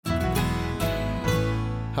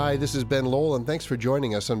Hi, this is Ben Lowell, and thanks for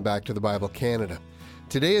joining us on Back to the Bible Canada.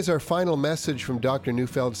 Today is our final message from Dr.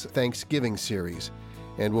 Neufeld's Thanksgiving series,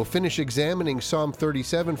 and we'll finish examining Psalm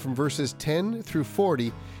 37 from verses 10 through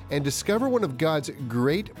 40 and discover one of God's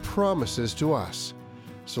great promises to us.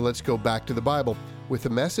 So let's go back to the Bible with a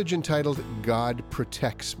message entitled, God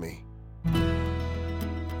Protects Me.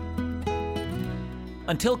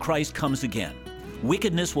 Until Christ comes again,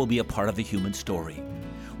 wickedness will be a part of the human story.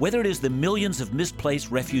 Whether it is the millions of misplaced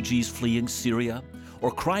refugees fleeing Syria, or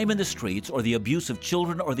crime in the streets, or the abuse of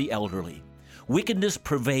children or the elderly, wickedness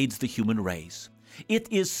pervades the human race.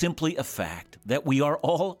 It is simply a fact that we are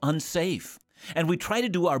all unsafe, and we try to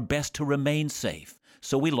do our best to remain safe.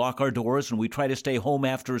 So we lock our doors and we try to stay home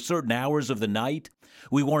after certain hours of the night.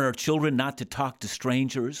 We warn our children not to talk to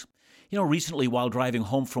strangers. Recently while driving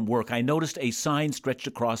home from work, I noticed a sign stretched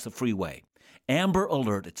across the freeway. Amber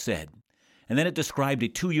Alert, it said. And then it described a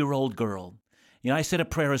 2-year-old girl. I said a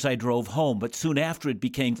prayer as I drove home, but soon after it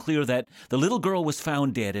became clear that the little girl was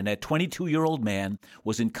found dead and a 22-year-old man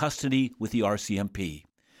was in custody with the RCMP.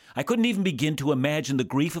 I couldn't even begin to imagine the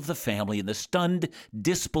grief of the family and the stunned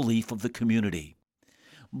disbelief of the community.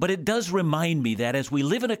 But it does remind me that as we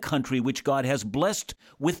live in a country which God has blessed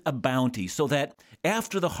with a bounty, so that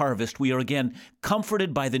after the harvest we are again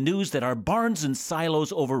comforted by the news that our barns and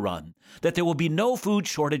silos overrun, that there will be no food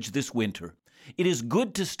shortage this winter, it is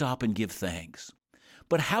good to stop and give thanks.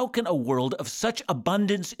 But how can a world of such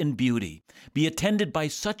abundance and beauty be attended by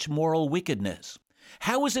such moral wickedness?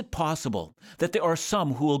 How is it possible that there are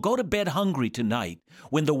some who will go to bed hungry tonight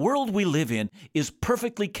when the world we live in is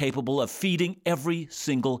perfectly capable of feeding every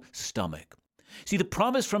single stomach? See, the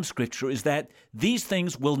promise from Scripture is that these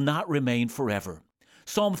things will not remain forever.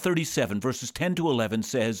 Psalm 37, verses 10 to 11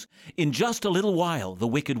 says, "In just a little while the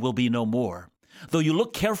wicked will be no more. Though you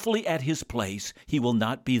look carefully at his place, he will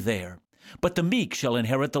not be there. But the meek shall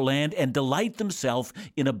inherit the land and delight themselves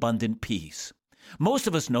in abundant peace." Most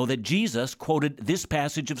of us know that Jesus quoted this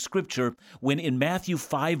passage of Scripture when in Matthew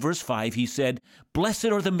 5, verse 5, he said, "Blessed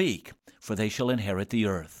are the meek, for they shall inherit the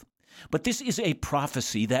earth." But this is a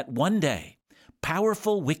prophecy that one day,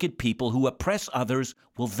 powerful, wicked people who oppress others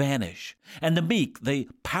will vanish, and the meek, the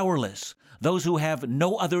powerless, those who have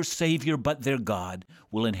no other Savior but their God,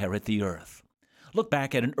 will inherit the earth. Look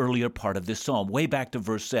back at an earlier part of this psalm, way back to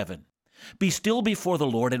verse 7. "Be still before the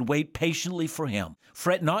Lord and wait patiently for him.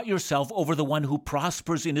 Fret not yourself over the one who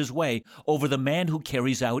prospers in his way, over the man who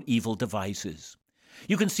carries out evil devices."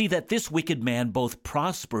 You can see that this wicked man both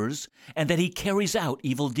prospers and that he carries out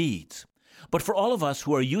evil deeds. But for all of us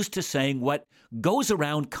who are used to saying what goes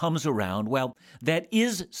around comes around, well, that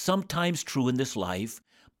is sometimes true in this life,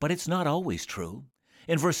 but it's not always true.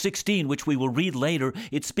 In verse 16, which we will read later,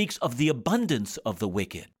 it speaks of the abundance of the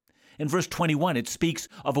wicked. In verse 21, it speaks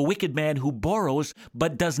of a wicked man who borrows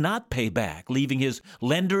but does not pay back, leaving his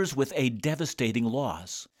lenders with a devastating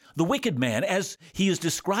loss. The wicked man, as he is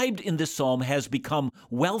described in this psalm, has become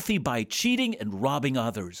wealthy by cheating and robbing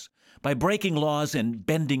others, by breaking laws and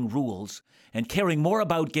bending rules, and caring more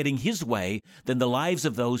about getting his way than the lives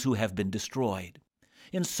of those who have been destroyed.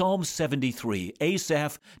 In Psalm 73,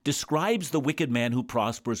 Asaph describes the wicked man who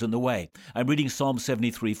prospers in the way. I'm reading Psalm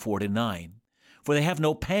 73, 4-9. "For they have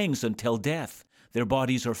no pangs until death. Their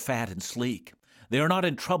bodies are fat and sleek. They are not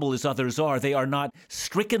in trouble as others are. They are not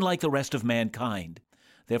stricken like the rest of mankind.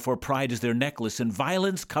 Therefore pride is their necklace, and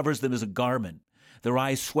violence covers them as a garment. Their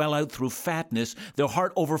eyes swell out through fatness. Their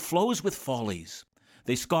heart overflows with follies.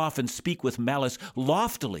 They scoff and speak with malice.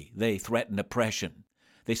 Loftily they threaten oppression.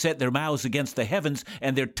 They set their mouths against the heavens,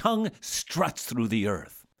 and their tongue struts through the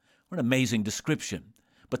earth." What an amazing description.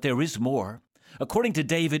 But there is more. According to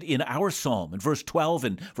David in our psalm, in verse 12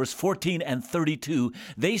 and verse 14 and 32,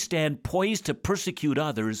 they stand poised to persecute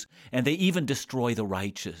others, and they even destroy the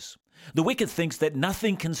righteous. The wicked thinks that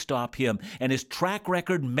nothing can stop him, and his track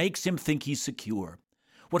record makes him think he's secure.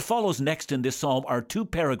 What follows next in this psalm are 2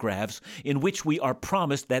 paragraphs in which we are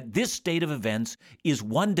promised that this state of events is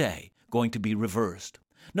one day going to be reversed.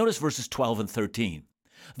 Notice verses 12 and 13.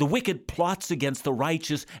 "The wicked plots against the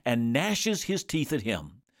righteous and gnashes his teeth at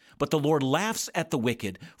him. But the Lord laughs at the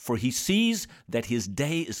wicked, for he sees that his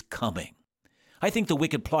day is coming." I think the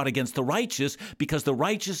wicked plot against the righteous because the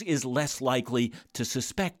righteous is less likely to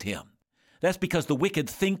suspect him. That's because the wicked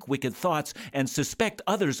think wicked thoughts and suspect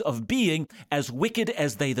others of being as wicked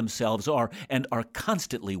as they themselves are and are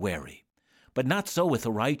constantly wary. But not so with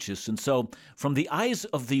the righteous, and so from the eyes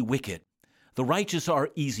of the wicked, the righteous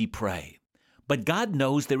are easy prey. But God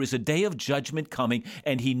knows there is a day of judgment coming,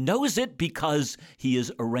 and he knows it because he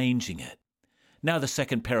is arranging it. Now the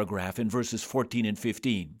second paragraph in verses 14 and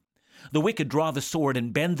 15. The wicked draw the sword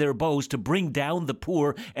and bend their bows to bring down the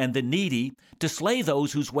poor and the needy, to slay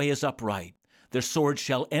those whose way is upright. Their swords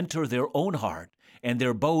shall enter their own heart, and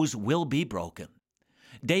their bows will be broken.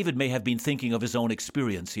 David may have been thinking of his own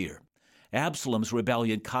experience here. Absalom's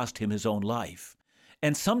rebellion cost him his own life.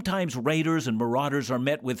 And sometimes raiders and marauders are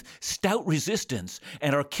met with stout resistance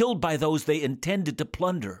and are killed by those they intended to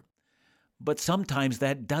plunder. But sometimes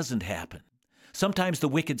that doesn't happen. Sometimes the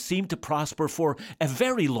wicked seem to prosper for a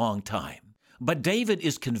very long time. But David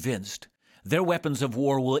is convinced their weapons of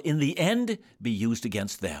war will in the end be used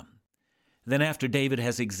against them. Then after David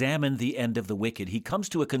has examined the end of the wicked, he comes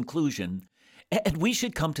to a conclusion, and we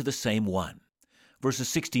should come to the same one. Verses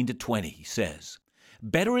 16 to 20, he says,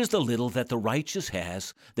 "Better is the little that the righteous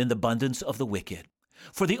has than the abundance of the wicked.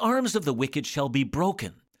 For the arms of the wicked shall be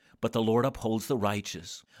broken, but the Lord upholds the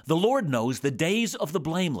righteous. The Lord knows the days of the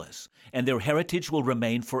blameless, and their heritage will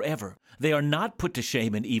remain forever. They are not put to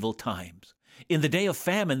shame in evil times. In the day of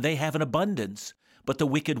famine they have an abundance, but the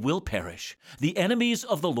wicked will perish. The enemies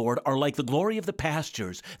of the Lord are like the glory of the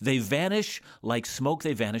pastures. They vanish like smoke,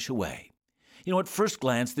 they vanish away." You know, at first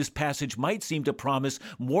glance, this passage might seem to promise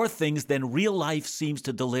more things than real life seems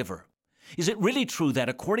to deliver. Is it really true that,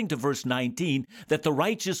 according to verse 19, that the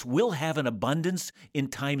righteous will have an abundance in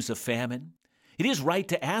times of famine? It is right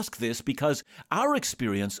to ask this because our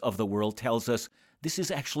experience of the world tells us this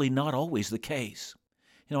is actually not always the case.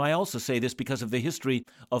 You know, I also say this because of the history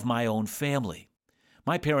of my own family.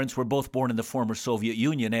 My parents were both born in the former Soviet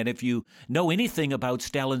Union, and if you know anything about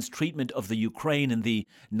Stalin's treatment of the Ukraine in the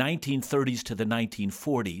 1930s to the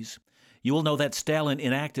 1940s, you will know that Stalin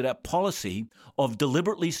enacted a policy of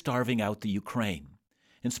deliberately starving out the Ukraine.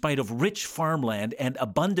 In spite of rich farmland and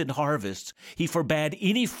abundant harvests, he forbade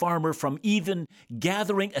any farmer from even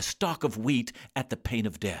gathering a stalk of wheat at the pain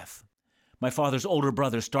of death. My father's older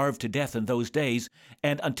brother starved to death in those days,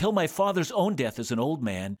 and until my father's own death as an old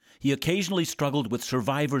man, he occasionally struggled with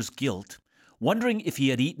survivor's guilt, wondering if he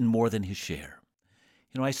had eaten more than his share.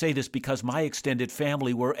 You know, I say this because my extended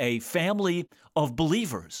family were a family of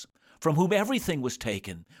believers from whom everything was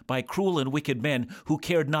taken by cruel and wicked men who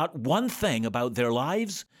cared not one thing about their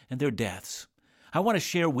lives and their deaths. I want to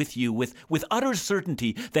share with you with utter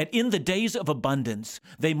certainty that in the days of abundance,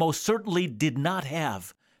 they most certainly did not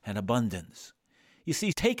have an abundance. You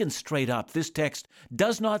see, taken straight up, this text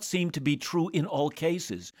does not seem to be true in all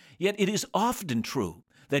cases, yet it is often true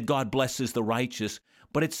that God blesses the righteous,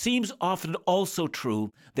 but it seems often also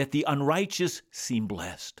true that the unrighteous seem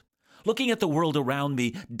blessed. Looking at the world around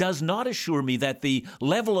me does not assure me that the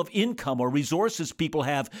level of income or resources people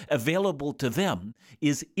have available to them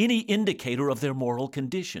is any indicator of their moral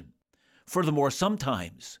condition. Furthermore,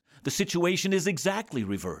 sometimes the situation is exactly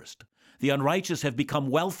reversed. The unrighteous have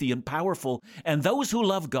become wealthy and powerful, and those who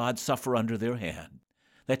love God suffer under their hand.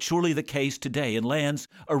 That's surely the case today in lands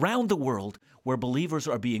around the world where believers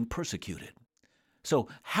are being persecuted. So,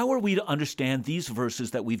 how are we to understand these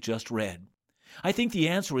verses that we've just read? I think the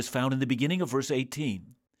answer is found in the beginning of verse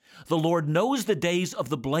 18. The Lord knows the days of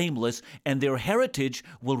the blameless, and their heritage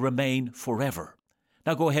will remain forever.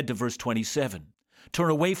 Now go ahead to verse 27.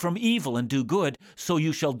 Turn away from evil and do good, so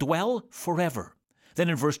you shall dwell forever. Then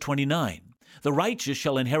in verse 29, the righteous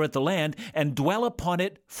shall inherit the land and dwell upon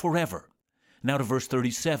it forever. Now to verse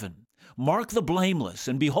 37, mark the blameless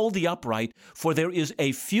and behold the upright, for there is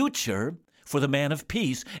a future for the man of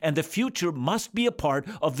peace, and the future must be a part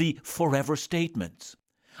of the forever statements.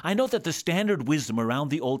 I know that the standard wisdom around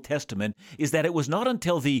the Old Testament is that it was not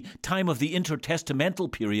until the time of the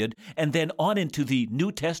intertestamental period and then on into the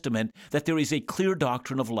New Testament that there is a clear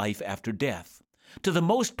doctrine of life after death. To the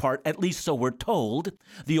most part, at least so we're told,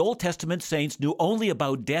 the Old Testament saints knew only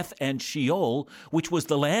about death and Sheol, which was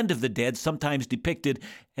the land of the dead, sometimes depicted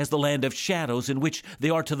as the land of shadows, in which they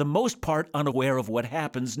are to the most part unaware of what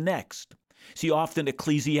happens next. See, often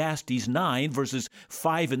Ecclesiastes 9, verses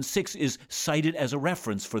 5 and 6 is cited as a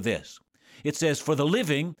reference for this. It says, "For the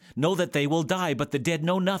living know that they will die, but the dead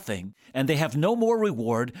know nothing, and they have no more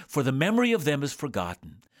reward, for the memory of them is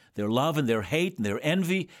forgotten. Their love and their hate and their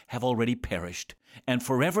envy have already perished, and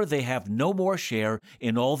forever they have no more share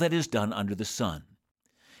in all that is done under the sun."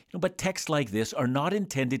 But texts like this are not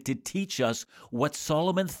intended to teach us what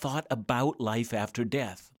Solomon thought about life after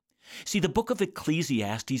death. See, the book of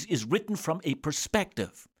Ecclesiastes is written from a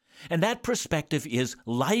perspective, and that perspective is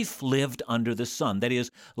life lived under the sun. That is,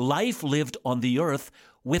 life lived on the earth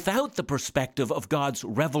without the perspective of God's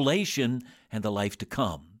revelation and the life to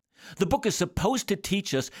come. The book is supposed to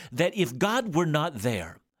teach us that if God were not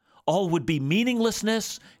there, all would be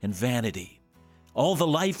meaninglessness and vanity. All the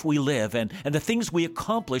life we live and the things we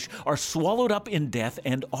accomplish are swallowed up in death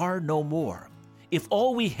and are no more. If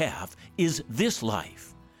all we have is this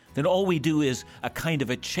life, then all we do is a kind of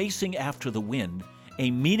a chasing after the wind,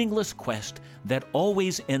 a meaningless quest that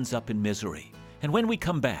always ends up in misery. And when we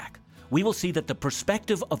come back, we will see that the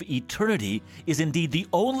perspective of eternity is indeed the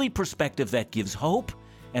only perspective that gives hope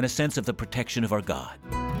and a sense of the protection of our God.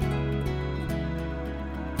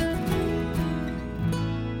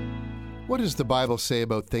 What does the Bible say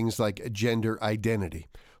about things like gender identity,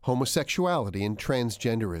 homosexuality, and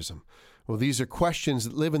transgenderism? Well, these are questions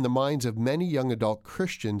that live in the minds of many young adult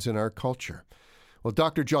Christians in our culture. Well,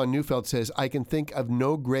 Dr. John Neufeld says, I can think of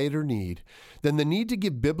no greater need than the need to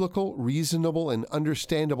give biblical, reasonable, and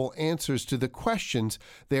understandable answers to the questions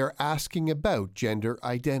they are asking about gender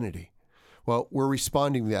identity. Well, we're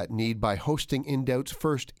responding to that need by hosting InDoubt's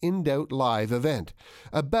first InDoubt Live event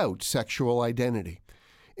about sexual identity.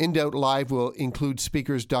 InDoubt Live will include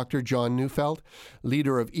speakers Dr. John Neufeld,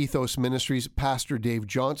 leader of Ethos Ministries, Pastor Dave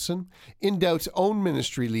Johnson, InDoubt's own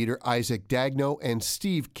ministry leader Isaac Dagno, and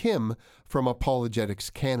Steve Kim from Apologetics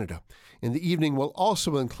Canada. And the evening will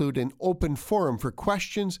also include an open forum for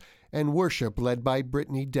questions and worship led by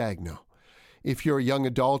Brittany Dagno. If you're a young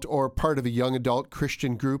adult or part of a young adult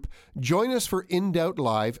Christian group, join us for InDoubt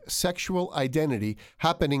Live Sexual Identity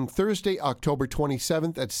happening Thursday, October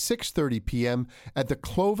 27th at 6:30 p.m. at the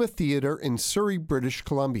Clova Theatre in Surrey, British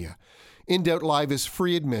Columbia. InDoubt Live is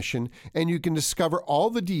free admission, and you can discover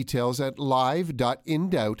all the details at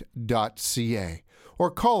live.indoubt.ca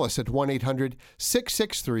or call us at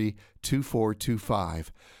 1-800-663-2425.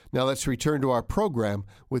 Now let's return to our program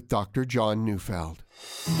with Dr. John Neufeld.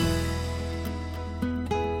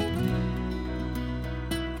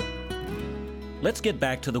 Let's get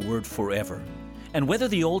back to the word forever, and whether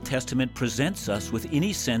the Old Testament presents us with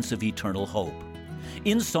any sense of eternal hope.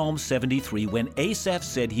 In Psalm 73, when Asaph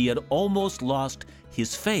said he had almost lost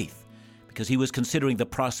his faith because he was considering the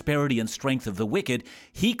prosperity and strength of the wicked,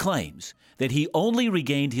 he claims that he only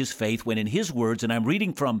regained his faith when, in his words, and I'm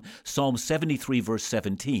reading from Psalm 73, verse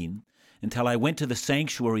 17, until I went to the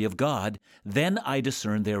sanctuary of God, then I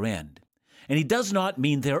discerned their end. And he does not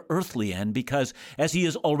mean their earthly end because, as he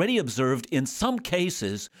has already observed, in some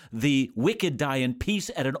cases, the wicked die in peace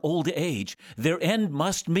at an old age. Their end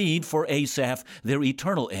must mean, for Asaph, their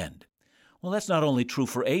eternal end. Well, that's not only true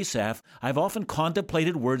for Asaph. I've often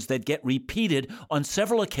contemplated words that get repeated on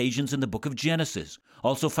several occasions in the book of Genesis,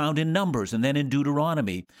 also found in Numbers and then in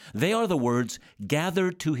Deuteronomy. They are the words,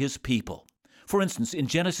 gathered to his people. For instance, in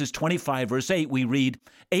Genesis 25, verse 8, we read,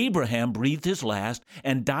 Abraham breathed his last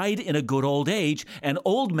and died in a good old age, an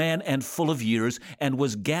old man and full of years, and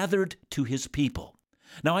was gathered to his people.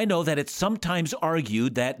 Now, I know that it's sometimes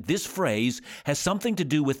argued that this phrase has something to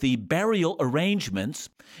do with the burial arrangements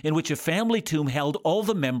in which a family tomb held all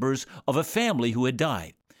the members of a family who had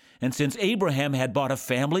died. And since Abraham had bought a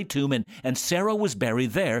family tomb and Sarah was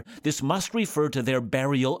buried there, this must refer to their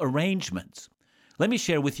burial arrangements. Let me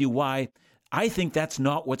share with you why I think that's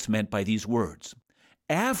not what's meant by these words.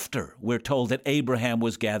 After we're told that Abraham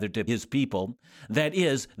was gathered to his people, that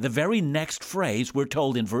is, the very next phrase, we're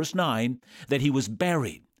told in verse 9 that he was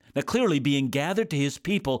buried. Now, clearly, being gathered to his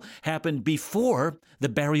people happened before the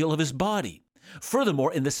burial of his body.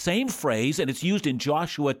 Furthermore, in the same phrase, and it's used in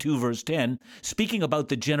Joshua 2, verse 10, speaking about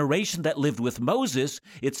the generation that lived with Moses,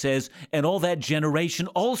 it says, and all that generation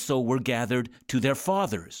also were gathered to their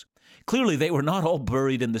fathers. Clearly, they were not all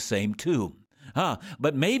buried in the same tomb.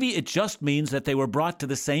 But maybe it just means that they were brought to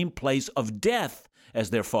the same place of death as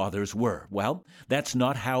their fathers were. Well, that's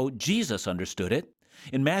not how Jesus understood it.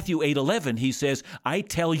 In Matthew 8:11, he says, I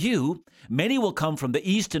tell you, many will come from the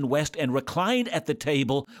east and west and recline at the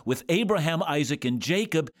table with Abraham, Isaac, and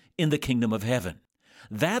Jacob in the kingdom of heaven.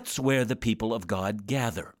 That's where the people of God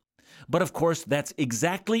gather. But of course, that's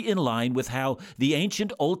exactly in line with how the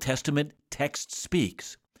ancient Old Testament text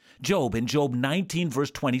speaks. Job, in Job 19,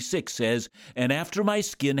 verse 26 says, and after my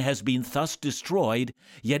skin has been thus destroyed,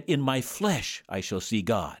 yet in my flesh I shall see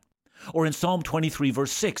God. Or in Psalm 23,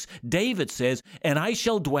 verse 6, David says, and I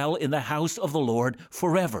shall dwell in the house of the Lord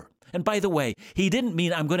forever. And by the way, he didn't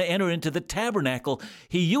mean I'm going to enter into the tabernacle.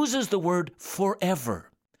 He uses the word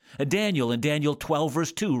forever. Daniel, in Daniel 12,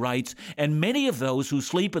 verse 2, writes, and many of those who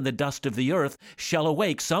sleep in the dust of the earth shall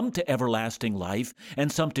awake, some to everlasting life,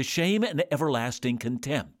 and some to shame and everlasting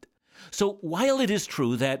contempt. So while it is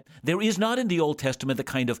true that there is not in the Old Testament the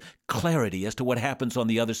kind of clarity as to what happens on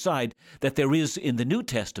the other side that there is in the New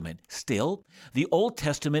Testament, still, the Old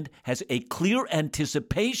Testament has a clear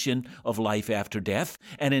anticipation of life after death,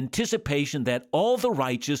 an anticipation that all the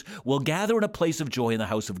righteous will gather in a place of joy in the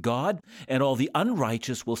house of God, and all the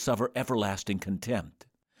unrighteous will suffer everlasting contempt.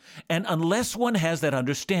 And unless one has that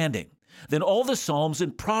understanding, than all the Psalms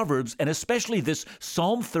and Proverbs, and especially this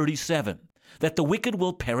Psalm 37, that the wicked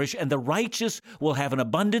will perish and the righteous will have an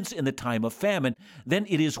abundance in the time of famine, then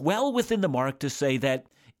it is well within the mark to say that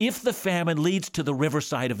if the famine leads to the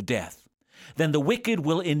riverside of death, then the wicked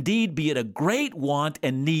will indeed be at a great want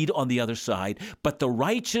and need on the other side, but the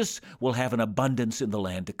righteous will have an abundance in the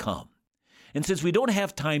land to come. And since we don't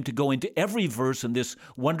have time to go into every verse in this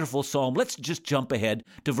wonderful psalm, let's just jump ahead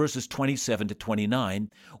to verses 27 to 29,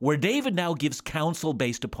 where David now gives counsel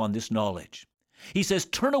based upon this knowledge. He says,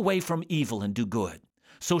 "Turn away from evil and do good,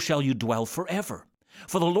 so shall you dwell forever.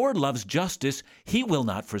 For the Lord loves justice, he will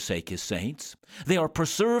not forsake his saints. They are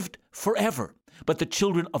preserved forever, but the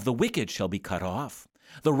children of the wicked shall be cut off.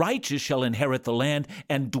 The righteous shall inherit the land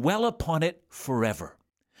and dwell upon it forever."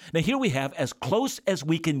 Now here we have as close as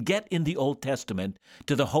we can get in the Old Testament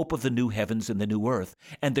to the hope of the new heavens and the new earth,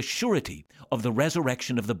 and the surety of the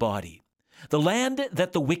resurrection of the body. The land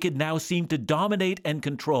that the wicked now seem to dominate and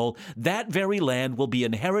control, that very land will be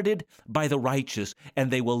inherited by the righteous, and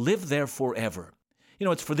they will live there forever.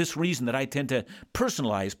 It's for this reason that I tend to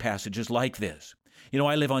personalize passages like this.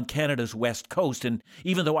 I live on Canada's west coast, and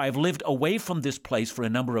even though I've lived away from this place for a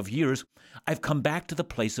number of years, I've come back to the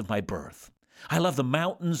place of my birth. I love the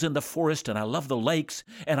mountains and the forest, and I love the lakes,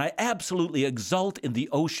 and I absolutely exult in the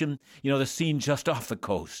ocean, the scene just off the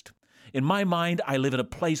coast. In my mind, I live in a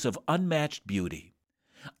place of unmatched beauty.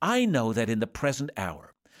 I know that in the present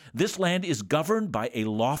hour, this land is governed by a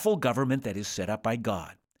lawful government that is set up by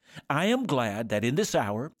God. I am glad that in this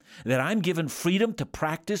hour that I'm given freedom to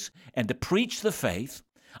practice and to preach the faith.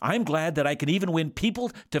 I'm glad that I can even win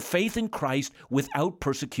people to faith in Christ without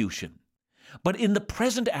persecution. But in the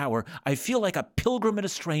present hour, I feel like a pilgrim and a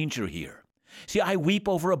stranger here. See, I weep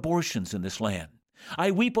over abortions in this land.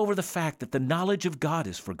 I weep over the fact that the knowledge of God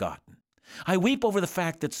is forgotten. I weep over the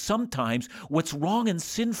fact that sometimes what's wrong and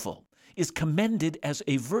sinful is commended as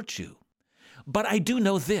a virtue. But I do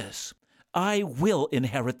know this: I will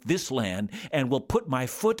inherit this land and will put my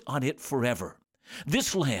foot on it forever.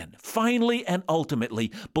 This land, finally and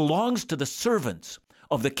ultimately, belongs to the servants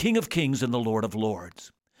of the King of Kings and the Lord of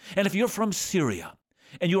Lords. And if you're from Syria,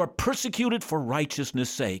 and you are persecuted for righteousness'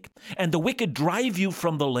 sake, and the wicked drive you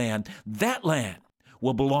from the land, that land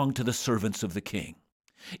will belong to the servants of the King.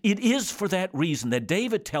 It is for that reason that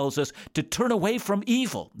David tells us to turn away from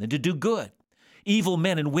evil and to do good. Evil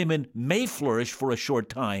men and women may flourish for a short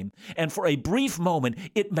time, and for a brief moment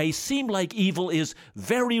it may seem like evil is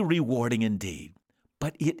very rewarding indeed,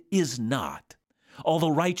 but it is not. Although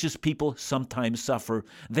righteous people sometimes suffer,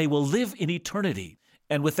 they will live in eternity.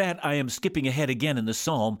 And with that, I am skipping ahead again in the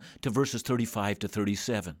psalm to verses 35 to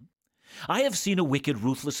 37. "I have seen a wicked,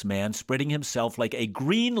 ruthless man spreading himself like a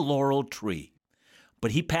green laurel tree.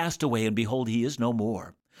 But he passed away, and behold, he is no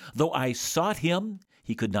more. Though I sought him,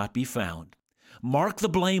 he could not be found. Mark the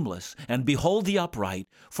blameless, and behold the upright,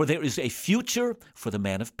 for there is a future for the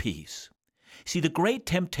man of peace." See, the great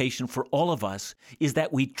temptation for all of us is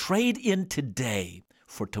that we trade in today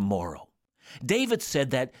for tomorrow. David said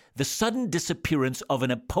that the sudden disappearance of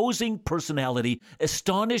an opposing personality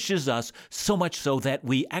astonishes us so much so that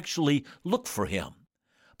we actually look for him.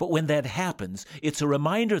 But when that happens, it's a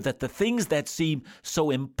reminder that the things that seem so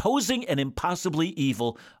imposing and impossibly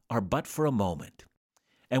evil are but for a moment.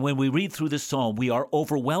 And when we read through this psalm, we are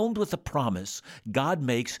overwhelmed with the promise God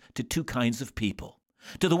makes to two kinds of people.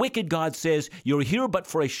 To the wicked, God says, "You're here but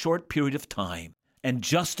for a short period of time, and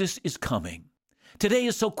justice is coming." Today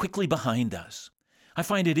is so quickly behind us. I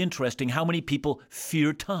find it interesting how many people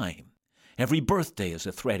fear time. Every birthday is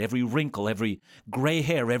a threat, every wrinkle, every gray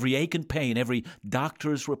hair, every ache and pain, every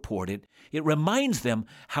doctor's report. It reminds them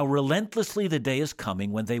how relentlessly the day is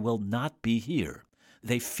coming when they will not be here.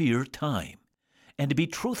 They fear time. And to be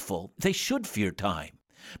truthful, they should fear time,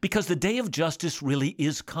 because the day of justice really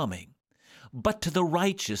is coming. But to the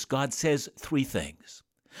righteous, God says three things.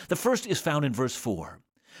 The first is found in verse 4.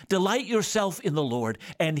 "Delight yourself in the Lord,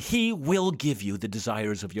 and he will give you the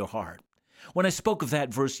desires of your heart." When I spoke of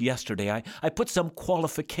that verse yesterday, I put some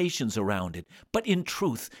qualifications around it. But in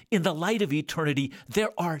truth, in the light of eternity, there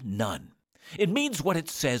are none. It means what it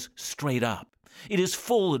says straight up. It is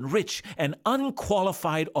full and rich and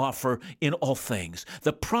unqualified offer in all things.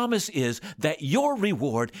 The promise is that your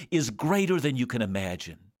reward is greater than you can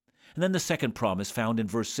imagine. And then the second promise found in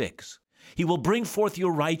verse 6. "He will bring forth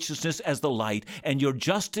your righteousness as the light and your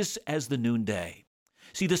justice as the noonday."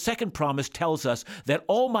 See, the second promise tells us that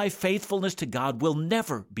all my faithfulness to God will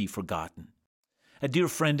never be forgotten. A dear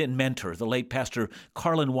friend and mentor, the late Pastor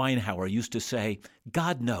Carlin Weinhauer, used to say,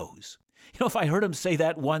 "God knows." If I heard him say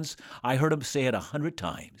that once, I heard him say it 100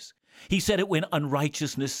 times. He said it when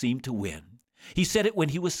unrighteousness seemed to win. He said it when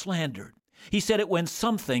he was slandered. He said it when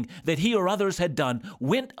something that he or others had done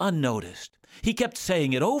went unnoticed. He kept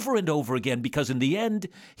saying it over and over again because in the end,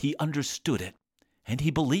 he understood it and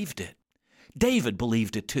he believed it. David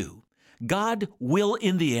believed it too. God will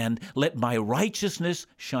in the end let my righteousness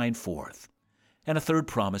shine forth. And a third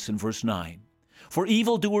promise in verse 9. For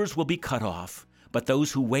evildoers will be cut off, but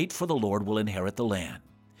those who wait for the Lord will inherit the land.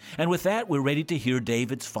 And with that, we're ready to hear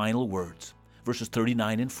David's final words, verses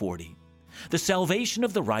 39 and 40. The salvation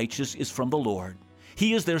of the righteous is from the Lord.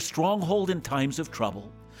 He is their stronghold in times of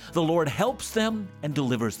trouble. The Lord helps them and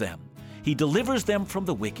delivers them. He delivers them from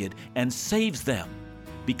the wicked and saves them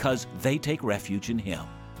because they take refuge in Him.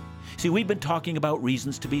 See, we've been talking about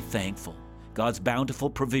reasons to be thankful. God's bountiful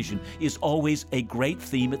provision is always a great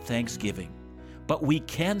theme at Thanksgiving. But we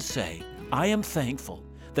can say, I am thankful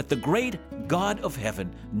that the great God of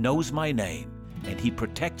heaven knows my name, and He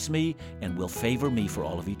protects me and will favor me for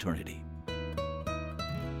all of eternity.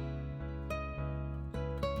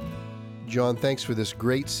 John, thanks for this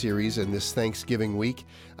great series and this Thanksgiving week.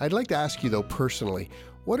 I'd like to ask you, though, personally,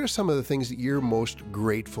 what are some of the things that you're most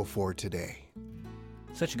grateful for today?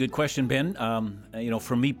 Such a good question, Ben.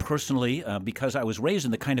 For me personally, because I was raised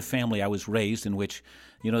in the kind of family I was raised in which,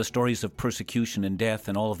 the stories of persecution and death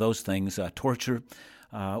and all of those things, torture,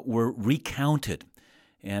 were recounted.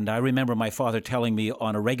 And I remember my father telling me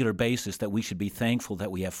on a regular basis that we should be thankful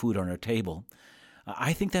that we have food on our table.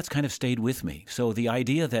 I think that's kind of stayed with me. So the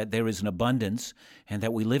idea that there is an abundance and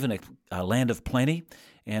that we live in a land of plenty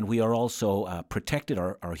and we are also protected,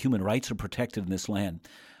 our human rights are protected in this land.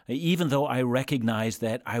 Even though I recognize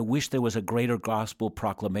that I wish there was a greater gospel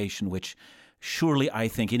proclamation, which surely I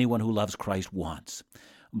think anyone who loves Christ wants.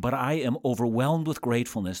 But I am overwhelmed with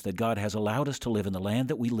gratefulness that God has allowed us to live in the land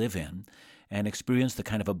that we live in and experience the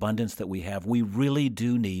kind of abundance that we have. We really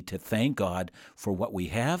do need to thank God for what we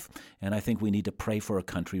have, and I think we need to pray for our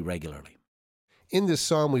country regularly. In this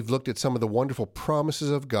psalm, we've looked at some of the wonderful promises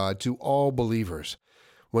of God to all believers.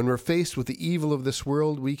 When we're faced with the evil of this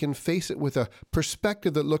world, we can face it with a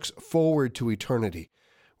perspective that looks forward to eternity,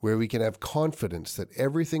 where we can have confidence that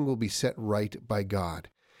everything will be set right by God.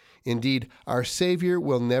 Indeed, our Savior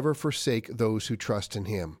will never forsake those who trust in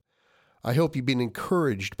Him. I hope you've been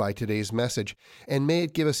encouraged by today's message, and may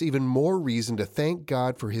it give us even more reason to thank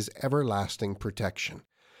God for His everlasting protection.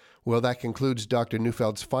 Well, that concludes Dr.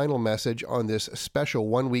 Neufeld's final message on this special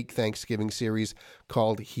one-week Thanksgiving series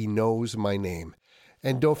called He Knows My Name.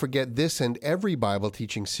 And don't forget, this and every Bible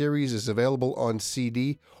teaching series is available on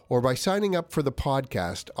CD or by signing up for the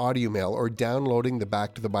podcast, audio mail, or downloading the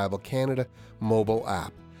Back to the Bible Canada mobile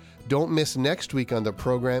app. Don't miss next week on the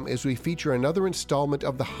program as we feature another installment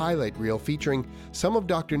of the highlight reel featuring some of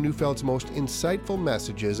Dr. Neufeld's most insightful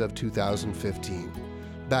messages of 2015.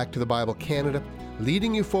 Back to the Bible Canada,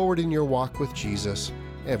 leading you forward in your walk with Jesus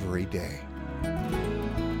every day.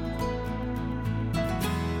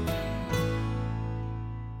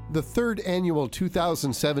 The third annual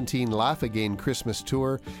 2017 Laugh Again Christmas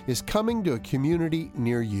Tour is coming to a community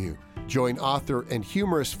near you. Join author and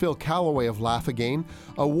humorist Phil Callaway of Laugh Again,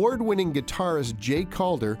 award-winning guitarist Jay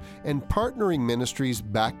Calder, and partnering ministries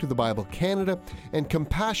Back to the Bible Canada and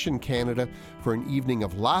Compassion Canada for an evening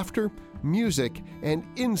of laughter, music, and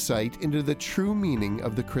insight into the true meaning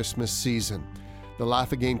of the Christmas season. The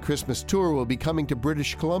Laugh Again Christmas Tour will be coming to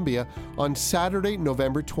British Columbia on Saturday,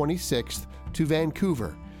 November 26th to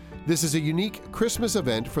Vancouver. This is a unique Christmas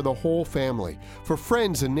event for the whole family, for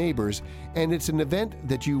friends and neighbors, and it's an event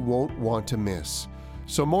that you won't want to miss.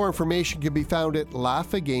 So more information can be found at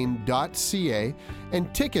laughagain.ca,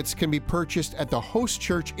 and tickets can be purchased at the host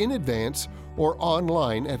church in advance or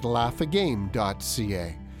online at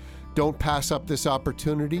laughagain.ca. Don't pass up this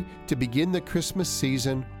opportunity to begin the Christmas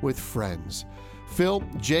season with friends. Phil,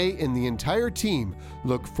 Jay, and the entire team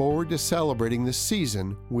look forward to celebrating the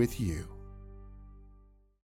season with you.